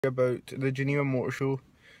About the Geneva Motor Show,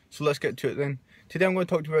 so let's get to it then. Today I'm going to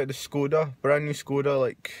talk to you about the Skoda, brand new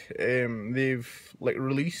Skoda. They've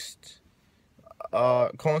released a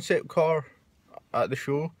concept car at the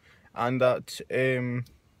show, and that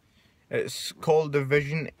it's called the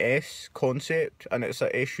Vision S concept, and it's a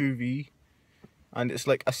SUV, and it's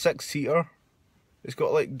like a 6-seater. It's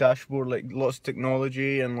got like dashboard, like lots of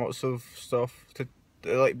technology and lots of stuff to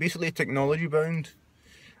basically technology bound,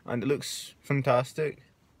 and it looks fantastic.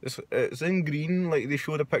 It's in green, like they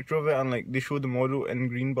showed a picture of it, and like they showed the model in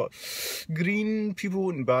green, but green people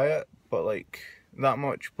wouldn't buy it, but like that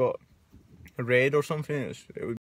much. But red or something, it would